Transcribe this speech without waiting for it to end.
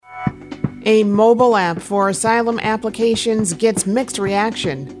A mobile app for asylum applications gets mixed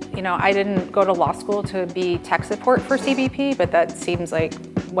reaction. I didn't go to law school to be tech support for CBP, but that seems like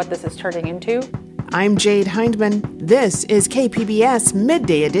what this is turning into. I'm Jade Hindman. This is KPBS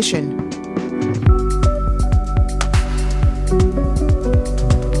Midday Edition.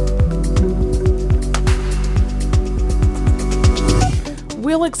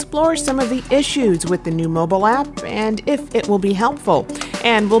 We'll explore some of the issues with the new mobile app and if it will be helpful.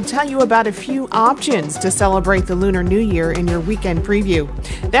 And we'll tell you about a few options to celebrate the Lunar New Year in your weekend preview.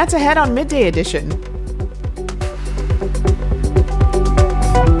 That's ahead on Midday Edition.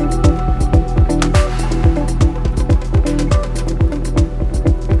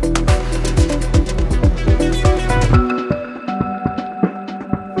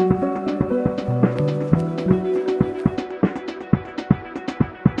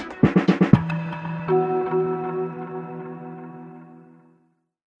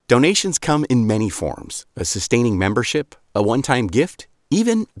 Donations come in many forms: a sustaining membership, a one-time gift,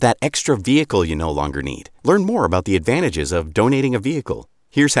 even that extra vehicle you no longer need. Learn more about the advantages of donating a vehicle.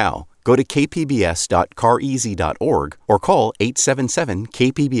 Here's how. Go to kpbs.careasy.org or call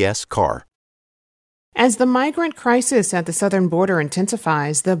 877-KPBS-CAR. As the migrant crisis at the southern border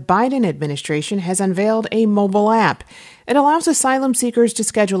intensifies, the Biden administration has unveiled a mobile app. It allows asylum seekers to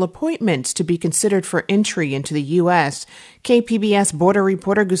schedule appointments to be considered for entry into the U.S. KPBS border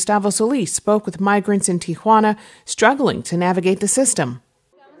reporter Gustavo Solis spoke with migrants in Tijuana struggling to navigate the system.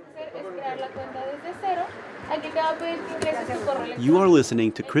 You are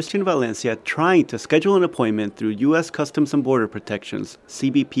listening to Christian Valencia trying to schedule an appointment through U.S. Customs and Border Protection's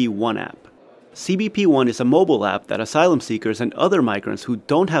CBP One app. CBP One is a mobile app that asylum seekers and other migrants who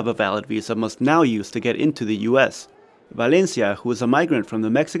don't have a valid visa must now use to get into the U.S. Valencia, who is a migrant from the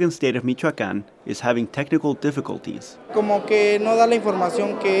Mexican state of Michoacán, is having technical difficulties. Como que no da la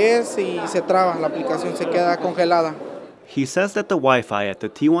información que es y se traba, la aplicación se queda congelada. He says that the Wi-Fi at the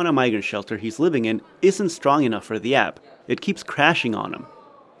Tijuana migrant shelter he's living in isn't strong enough for the app. It keeps crashing on him.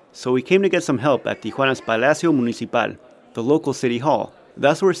 So he came to get some help at Tijuana's Palacio Municipal, the local city hall.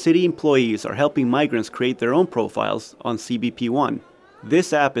 That's where city employees are helping migrants create their own profiles on CBP One.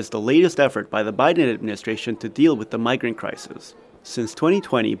 This app is the latest effort by the Biden administration to deal with the migrant crisis. Since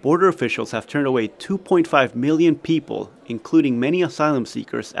 2020, border officials have turned away 2.5 million people, including many asylum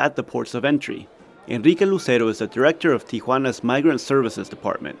seekers, at the ports of entry. Enrique Lucero is the director of Tijuana's Migrant Services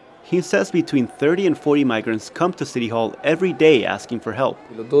Department. He says between 30 and 40 migrants come to City Hall every day asking for help.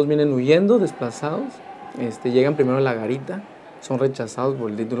 Todos vienen huyendo, desplazados, llegan primero a la garita. Son rechazados por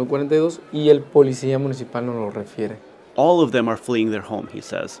el título 42 y el policía municipal nos lo refiere. All of them are fleeing their home, he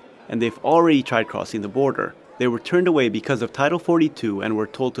says, and they've already tried crossing the border. They were turned away because of Title 42 and were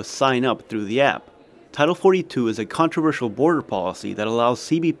told to sign up through the app. Title 42 is a controversial border policy that allows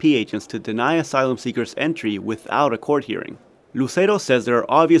CBP agents to deny asylum seekers entry without a court hearing. Lucero says there are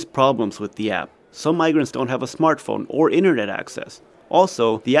obvious problems with the app. Some migrants don't have a smartphone or internet access.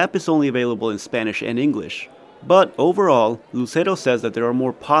 Also, the app is only available in Spanish and English. But overall, Lucero says that there are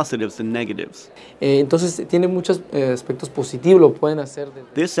more positives than negatives. Entonces tiene muchos aspectos positivos, lo pueden hacer.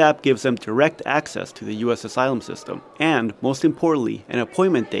 This app gives them direct access to the U.S. asylum system and, most importantly, an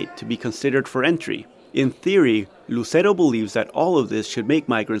appointment date to be considered for entry. In theory, Lucero believes that all of this should make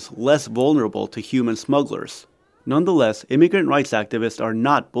migrants less vulnerable to human smugglers. Nonetheless, immigrant rights activists are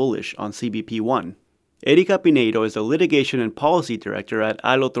not bullish on CBP One. Erika Pineiro is the litigation and policy director at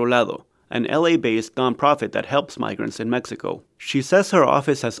Al Otro Lado, an LA-based nonprofit that helps migrants in Mexico. She says her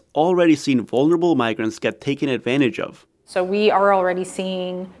office has already seen vulnerable migrants get taken advantage of. So we are already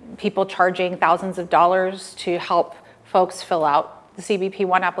seeing people charging thousands of dollars to help folks fill out the CBP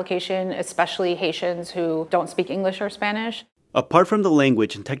One application, especially Haitians who don't speak English or Spanish. Apart from the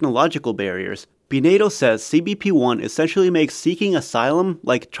language and technological barriers, Pinedo says CBP One essentially makes seeking asylum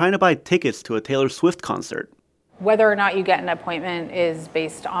like trying to buy tickets to a Taylor Swift concert. Whether or not you get an appointment is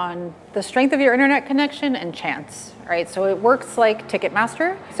based on the strength of your internet connection and chance, right? So it works like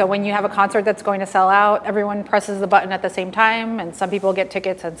Ticketmaster. So when you have a concert that's going to sell out, everyone presses the button at the same time, and some people get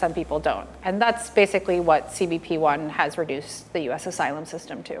tickets and some people don't. And that's basically what CBP One has reduced the U.S. asylum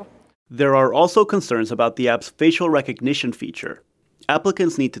system to. There are also concerns about the app's facial recognition feature.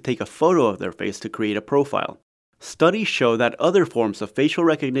 Applicants need to take a photo of their face to create a profile. Studies show that other forms of facial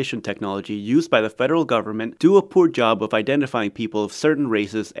recognition technology used by the federal government do a poor job of identifying people of certain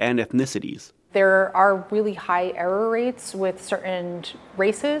races and ethnicities. There are really high error rates with certain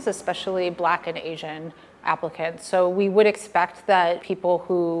races, especially Black and Asian applicants. So we would expect that people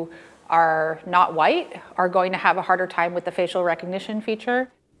who are not white are going to have a harder time with the facial recognition feature.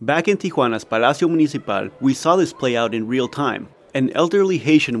 Back in Tijuana's Palacio Municipal, we saw this play out in real time. An elderly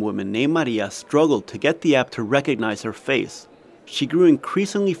Haitian woman named Maria struggled to get the app to recognize her face. She grew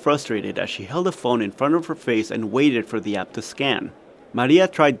increasingly frustrated as she held a phone in front of her face and waited for the app to scan. Maria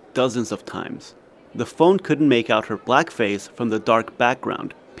tried dozens of times. The phone couldn't make out her black face from the dark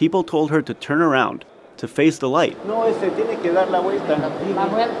background. People told her to turn around, to face the light.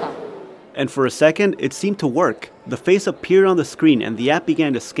 And for a second, it seemed to work. The face appeared on the screen and the app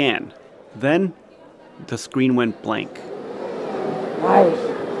began to scan. Then, the screen went blank.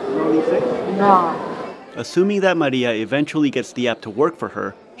 No. Assuming that Maria eventually gets the app to work for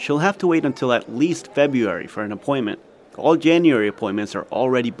her, she'll have to wait until at least February for an appointment. All January appointments are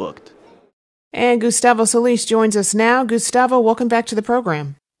already booked. And Gustavo Solis joins us now. Gustavo, welcome back to the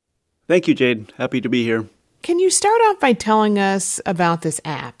program. Thank you, Jade. Happy to be here. Can you start off by telling us about this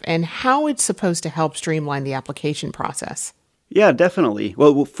app and how it's supposed to help streamline the application process? Yeah, definitely.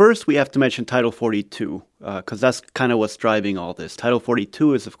 Well, first we have to mention Title 42, because that's kind of what's driving all this. Title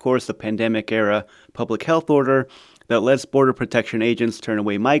 42 is, of course, the pandemic-era public health order that lets border protection agents turn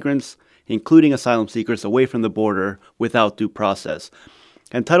away migrants, including asylum seekers, away from the border without due process.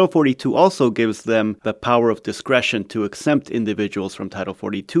 And Title 42 also gives them the power of discretion to exempt individuals from Title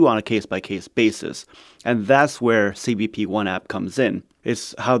 42 on a case-by-case basis. And that's where CBP One app comes in.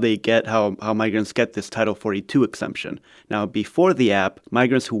 It's how migrants get this Title 42 exemption. Now, before the app,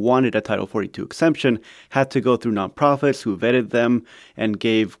 migrants who wanted a Title 42 exemption had to go through nonprofits who vetted them and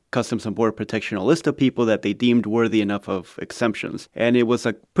gave Customs and Border Protection a list of people that they deemed worthy enough of exemptions. And it was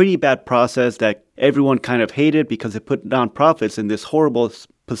a pretty bad process that everyone kind of hated because it put nonprofits in this horrible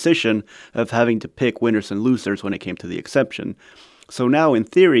position of having to pick winners and losers when it came to the exemption. So now, in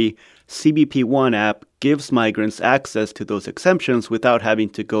theory, CBP One app gives migrants access to those exemptions without having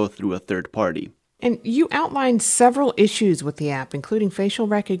to go through a third party. And you outlined several issues with the app, including facial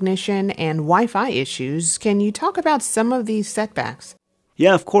recognition and Wi-Fi issues. Can you talk about some of these setbacks?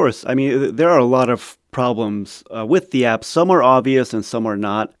 Yeah, of course. I mean, there are a lot of problems with the app. Some are obvious and some are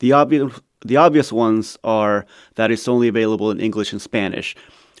not. The obvious ones are that it's only available in English and Spanish.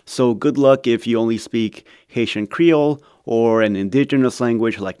 So good luck if you only speak Haitian Creole or an indigenous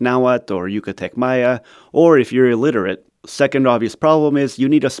language like Nahuatl or Yucatec Maya, or if you're illiterate. Second obvious problem is you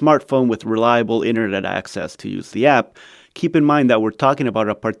need a smartphone with reliable internet access to use the app. Keep in mind that we're talking about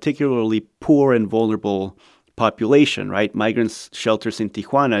a particularly poor and vulnerable population, right? Migrants shelters in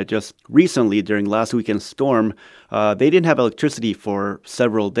Tijuana just recently during last weekend's storm, they didn't have electricity for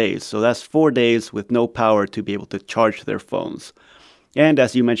several days. So that's 4 days with no power to be able to charge their phones. And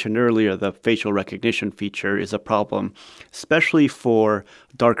as you mentioned earlier, the facial recognition feature is a problem, especially for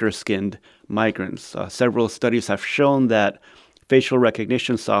darker-skinned migrants. Several studies have shown that facial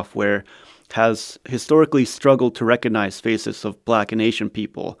recognition software has historically struggled to recognize faces of Black and Asian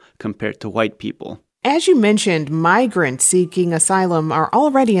people compared to white people. As you mentioned, migrants seeking asylum are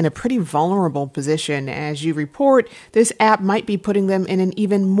already in a pretty vulnerable position. As you report, this app might be putting them in an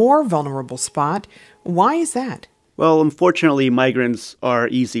even more vulnerable spot. Why is that? Well, unfortunately, migrants are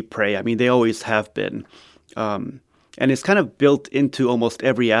easy prey. I mean, they always have been. And it's kind of built into almost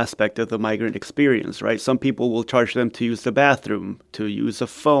every aspect of the migrant experience, right? Some people will charge them to use the bathroom, to use a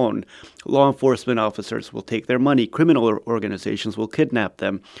phone. Law enforcement officers will take their money. Criminal organizations will kidnap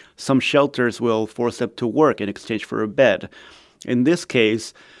them. Some shelters will force them to work in exchange for a bed. In this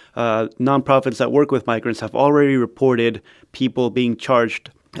case, nonprofits that work with migrants have already reported people being charged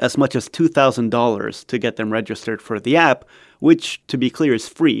as much as $2,000 to get them registered for the app, which, to be clear, is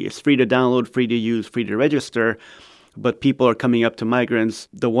free. It's free to download, free to use, free to register. But people are coming up to migrants.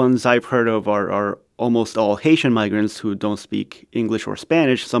 The ones I've heard of are almost all Haitian migrants who don't speak English or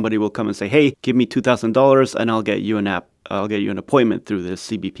Spanish. Somebody will come and say, hey, give me $2,000 and I'll get you an app. I'll get you an appointment through this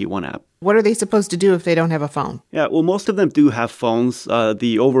CBP One app. What are they supposed to do if they don't have a phone? Yeah, well, most of them do have phones.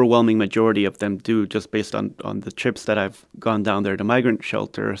 The overwhelming majority of them do, just based on the trips that I've gone down there to migrant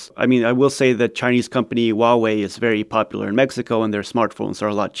shelters. I mean, I will say that Chinese company Huawei is very popular in Mexico, and their smartphones are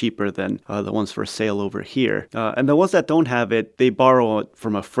a lot cheaper than the ones for sale over here. And the ones that don't have it, they borrow it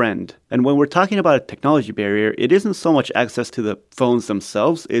from a friend. And when we're talking about a technology barrier, it isn't so much access to the phones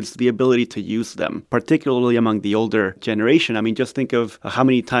themselves, it's the ability to use them, particularly among the older generation. I mean, just think of how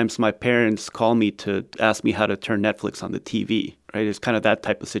many times my parents call me to ask me how to turn Netflix on the TV, right? It's kind of that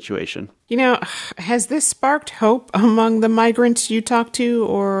type of situation. You know, has this sparked hope among the migrants you talk to,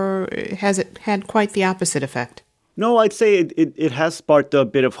 or has it had quite the opposite effect? No, I'd say it has sparked a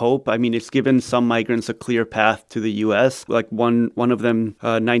bit of hope. I mean, it's given some migrants a clear path to the U.S. Like one of them,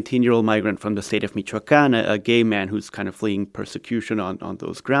 a 19-year-old migrant from the state of Michoacan, a gay man who's kind of fleeing persecution on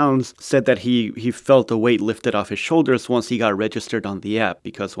those grounds, said that he felt a weight lifted off his shoulders once he got registered on the app,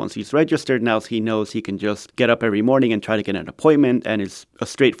 because once he's registered, now he knows he can just get up every morning and try to get an appointment, and it's a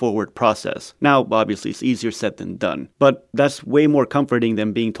straightforward process. Now, obviously, it's easier said than done, but that's way more comforting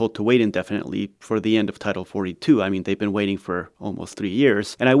than being told to wait indefinitely for the end of Title 42. I mean, they've been waiting for almost 3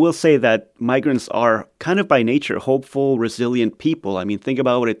 years. And I will say that migrants are kind of by nature hopeful, resilient people. I mean, think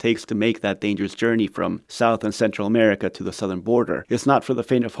about what it takes to make that dangerous journey from South and Central America to the southern border. It's not for the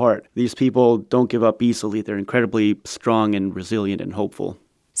faint of heart. These people don't give up easily. They're incredibly strong and resilient and hopeful.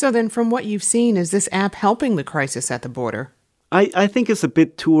 So then, from what you've seen, is this app helping the crisis at the border? I think it's a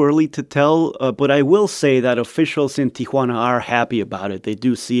bit too early to tell, but I will say that officials in Tijuana are happy about it. They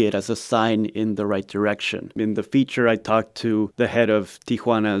do see it as a sign in the right direction. In the feature, I talked to the head of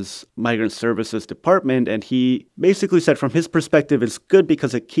Tijuana's Migrant Services Department, and he basically said from his perspective, it's good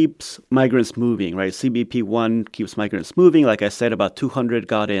because it keeps migrants moving, right? CBP1 keeps migrants moving. Like I said, about 200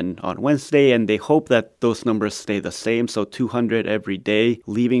 got in on Wednesday, and they hope that those numbers stay the same. So 200 every day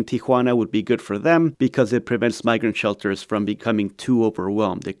leaving Tijuana would be good for them because it prevents migrant shelters from becoming too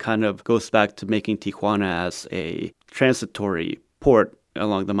overwhelmed. It kind of goes back to making Tijuana as a transitory port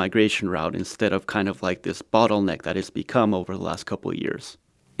along the migration route instead of kind of like this bottleneck that it's become over the last couple of years.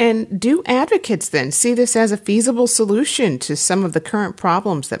 And do advocates then see this as a feasible solution to some of the current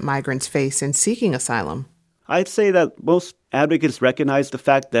problems that migrants face in seeking asylum? I'd say that most advocates recognize the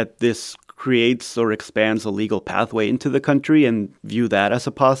fact that this creates or expands a legal pathway into the country and view that as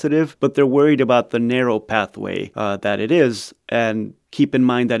a positive, but they're worried about the narrow pathway that it is, and keep in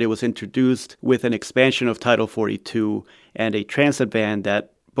mind that it was introduced with an expansion of Title 42 and a transit ban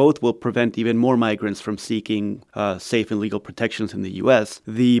that both will prevent even more migrants from seeking safe and legal protections in the U.S.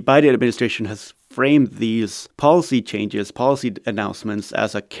 The Biden administration has framed these policy changes, policy announcements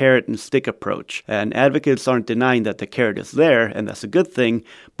as a carrot and stick approach. And advocates aren't denying that the carrot is there, and that's a good thing,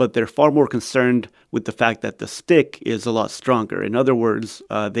 but they're far more concerned with the fact that the stick is a lot stronger. In other words,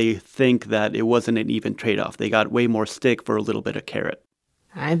 they think that it wasn't an even trade-off. They got way more stick for a little bit of carrot.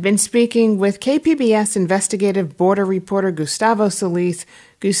 I've been speaking with KPBS investigative border reporter Gustavo Solis.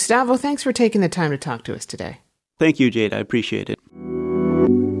 Gustavo, thanks for taking the time to talk to us today. Thank you, Jade. I appreciate it.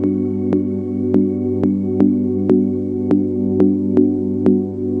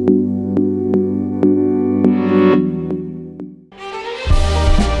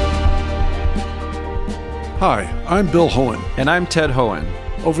 Hi, I'm Bill Hohen. And I'm Ted Hohen.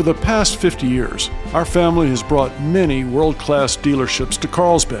 Over the past 50 years, our family has brought many world-class dealerships to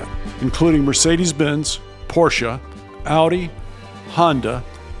Carlsbad, including Mercedes-Benz, Porsche, Audi, Honda,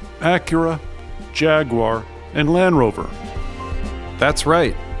 Acura, Jaguar, and Land Rover. That's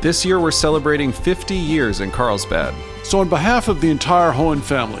right. This year we're celebrating 50 years in Carlsbad. So on behalf of the entire Hohen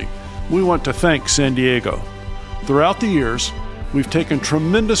family, we want to thank San Diego. Throughout the years, we've taken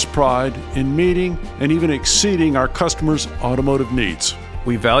tremendous pride in meeting and even exceeding our customers' automotive needs.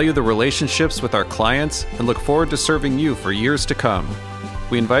 We value the relationships with our clients and look forward to serving you for years to come.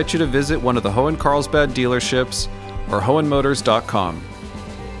 We invite you to visit one of the Hohen Carlsbad dealerships or hohenmotors.com.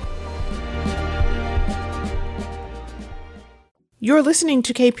 You're listening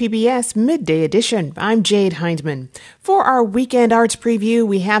to KPBS Midday Edition. I'm Jade Hindman. For our Weekend Arts Preview,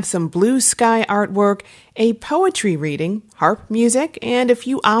 we have some blue sky artwork, a poetry reading, harp music, and a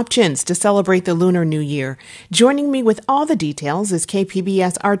few options to celebrate the Lunar New Year. Joining me with all the details is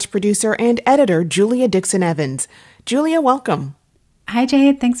KPBS arts producer and editor Julia Dixon-Evans. Julia, welcome. Hi,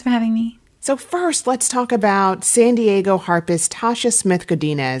 Jade. Thanks for having me. So first, let's talk about San Diego harpist Tasha Smith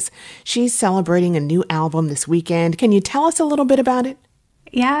Godinez. She's celebrating a new album this weekend. Can you tell us a little bit about it?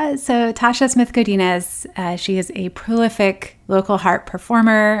 Yeah, so Tasha Smith Godinez, she is a prolific local harp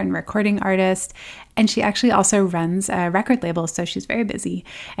performer and recording artist, and she actually also runs a record label, so she's very busy.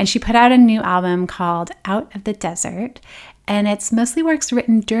 And she put out a new album called Out of the Desert, and it's mostly works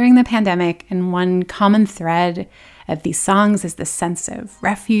written during the pandemic, and one common thread of these songs is the sense of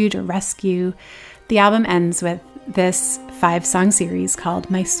refuge or rescue. The album ends with this 5-song series called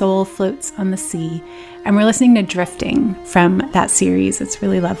My Soul Floats on the Sea, and we're listening to Drifting from that series. It's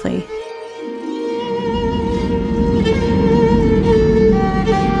really lovely.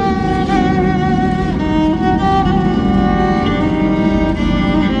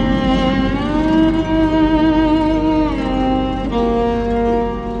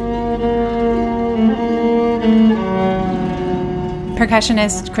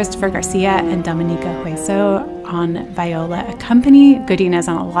 Percussionist Christopher Garcia and Dominica Hueso on viola accompany Godinez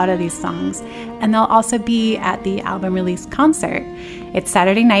on a lot of these songs. And they'll also be at the album release concert. It's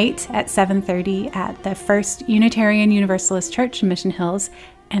Saturday night at 7:30 at the First Unitarian Universalist Church in Mission Hills,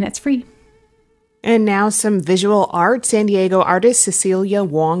 and it's free. And now some visual art. San Diego artist Cecilia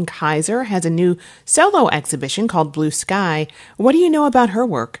Wong Kaiser has a new solo exhibition called Blue Sky. What do you know about her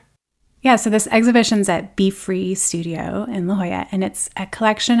work? Yeah, so this exhibition's at Be Free Studio in La Jolla, and it's a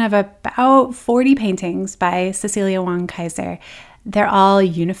collection of about 40 paintings by Cecilia Wong Kaiser. They're all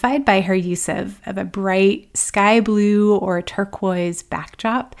unified by her use of a bright sky blue or turquoise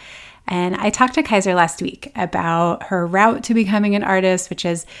backdrop. And I talked to Kaiser last week about her route to becoming an artist, which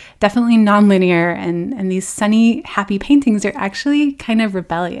is definitely nonlinear, and these sunny, happy paintings are actually kind of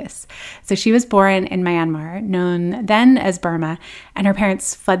rebellious. So she was born in Myanmar, known then as Burma, and her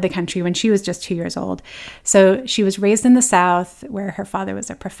parents fled the country when she was just 2 years old. So she was raised in the South, where her father was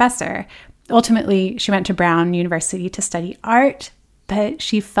a professor. Ultimately, she went to Brown University to study art, but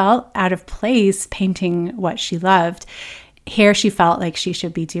she felt out of place painting what she loved. Here she felt like she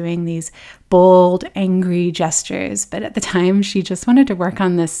should be doing these bold, angry gestures, but at the time she just wanted to work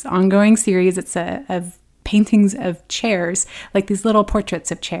on this ongoing series. It's of paintings of chairs, like these little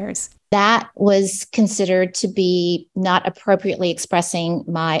portraits of chairs. That was considered to be not appropriately expressing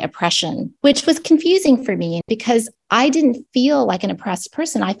my oppression, which was confusing for me because I didn't feel like an oppressed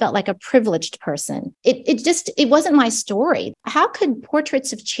person. I felt like a privileged person. It wasn't my story. How could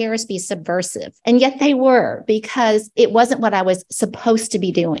portraits of chairs be subversive? And yet they were, because it wasn't what I was supposed to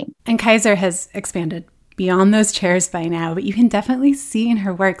be doing. And Kaiser has expanded beyond those chairs by now, but you can definitely see in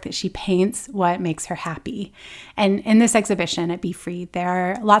her work that she paints what makes her happy. And in this exhibition at Be Free, there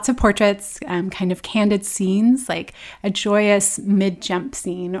are lots of portraits, kind of candid scenes, like a joyous mid-jump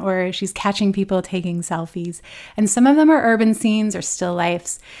scene, or she's catching people taking selfies. And some of them are urban scenes or still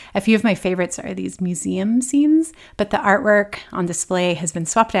lifes. A few of my favorites are these museum scenes, but the artwork on display has been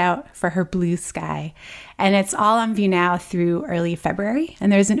swapped out for her Blue Sky. And it's all on view now through early February.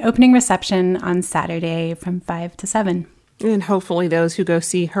 And there's an opening reception on Saturday from 5 to 7. And hopefully those who go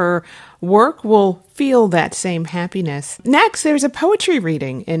see her work will feel that same happiness. Next, there's a poetry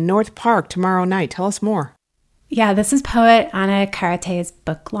reading in North Park tomorrow night. Tell us more. Yeah, this is poet Ana Karate's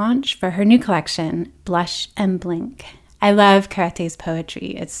book launch for her new collection, Blush and Blink. I love Karate's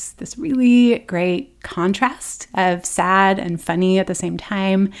poetry. It's this really great contrast of sad and funny at the same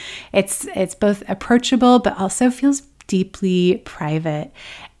time. It's both approachable, but also feels deeply private.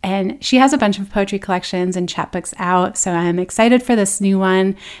 And she has a bunch of poetry collections and chapbooks out, so I'm excited for this new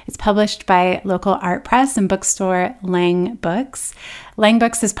one. It's published by local art press and bookstore Lang Books. Lang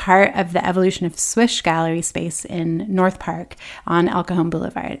Books is part of the Evolution of Swish gallery space in North Park on El Cajon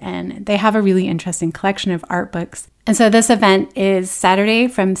Boulevard, and they have a really interesting collection of art books. And so this event is Saturday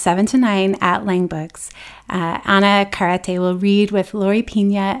from 7 to 9 at Lang Books. Ana Karate will read with Lori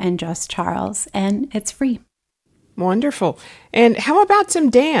Pina and Joss Charles, and it's free. Wonderful. And how about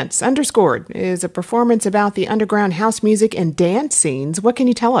some dance? Underscored is a performance about the underground house music and dance scenes. What can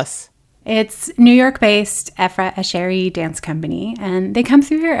you tell us? It's New York-based Ephra Asheri Dance Company, and they come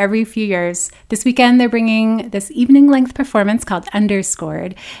through here every few years. This weekend, they're bringing this evening-length performance called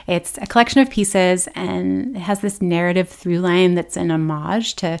Underscored. It's a collection of pieces, and it has this narrative through line that's an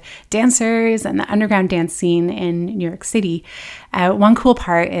homage to dancers and the underground dance scene in New York City. One cool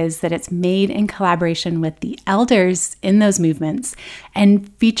part is that it's made in collaboration with the elders in those movements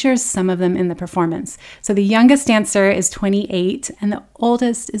and features some of them in the performance. So the youngest dancer is 28 and the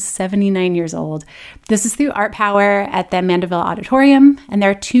oldest is 79 years old. This is through Art Power at the Mandeville Auditorium, and there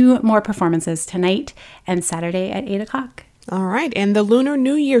are 2 more performances tonight and Saturday at 8 o'clock. All right, and the Lunar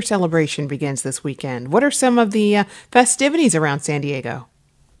New Year celebration begins this weekend. What are some of the festivities around San Diego?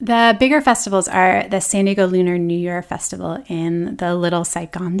 The bigger festivals are the San Diego Lunar New Year Festival in the Little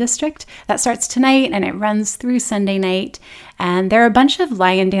Saigon District. That starts tonight and it runs through Sunday night. And there are a bunch of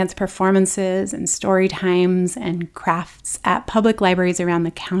lion dance performances and story times and crafts at public libraries around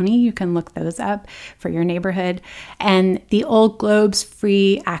the county. You can look those up for your neighborhood. And the Old Globe's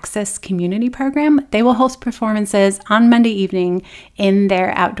Free Access Community Program, they will host performances on Monday evening in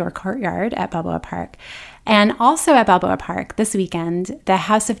their outdoor courtyard at Balboa Park. And also at Balboa Park this weekend, the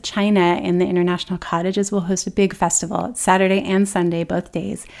House of China in the International Cottages will host a big festival. It's Saturday and Sunday, both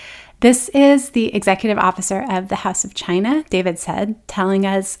days. This is the executive officer of the House of China, David Said, telling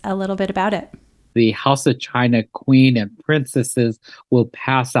us a little bit about it. The House of China queen and princesses will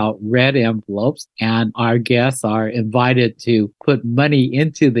pass out red envelopes, and our guests are invited to put money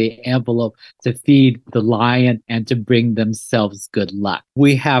into the envelope to feed the lion and to bring themselves good luck.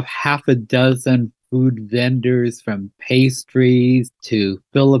 We have half a dozen food vendors, from pastries to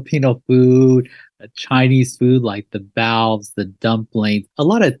Filipino food, Chinese food like the baos, the dumplings, a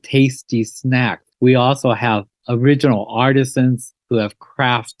lot of tasty snacks. We also have original artisans who have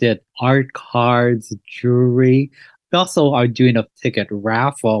crafted art cards, jewelry. We also are doing a ticket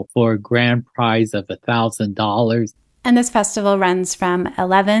raffle for a grand prize of $1,000. And this festival runs from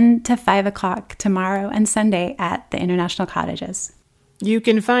 11 to 5 o'clock tomorrow and Sunday at the International Cottages. You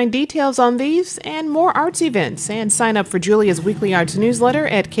can find details on these and more arts events and sign up for Julia's weekly arts newsletter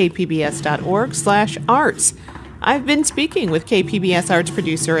at kpbs.org/arts. I've been speaking with KPBS arts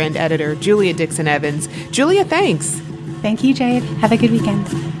producer and editor Julia Dixon Evans. Julia, thanks. Thank you, Jade. Have a good weekend.